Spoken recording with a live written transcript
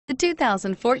The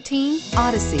 2014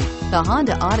 Odyssey. The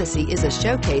Honda Odyssey is a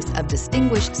showcase of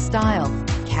distinguished style,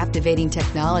 captivating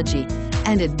technology,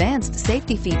 and advanced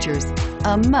safety features.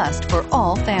 A must for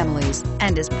all families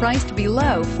and is priced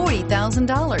below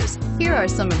 $40,000. Here are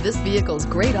some of this vehicle's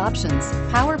great options: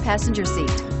 power passenger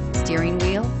seat, steering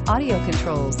wheel audio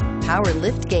controls, power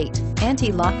lift gate,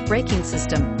 anti-lock braking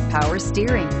system, power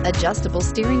steering, adjustable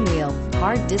steering wheel,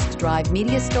 hard disk drive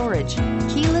media storage,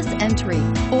 keyless entry,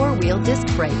 four-wheel disc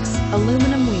brakes,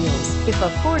 aluminum wheels. If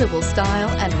affordable style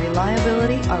and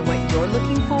reliability are what you're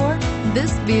looking for,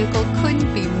 this vehicle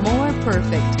couldn't be more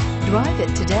perfect. Drive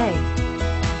it today.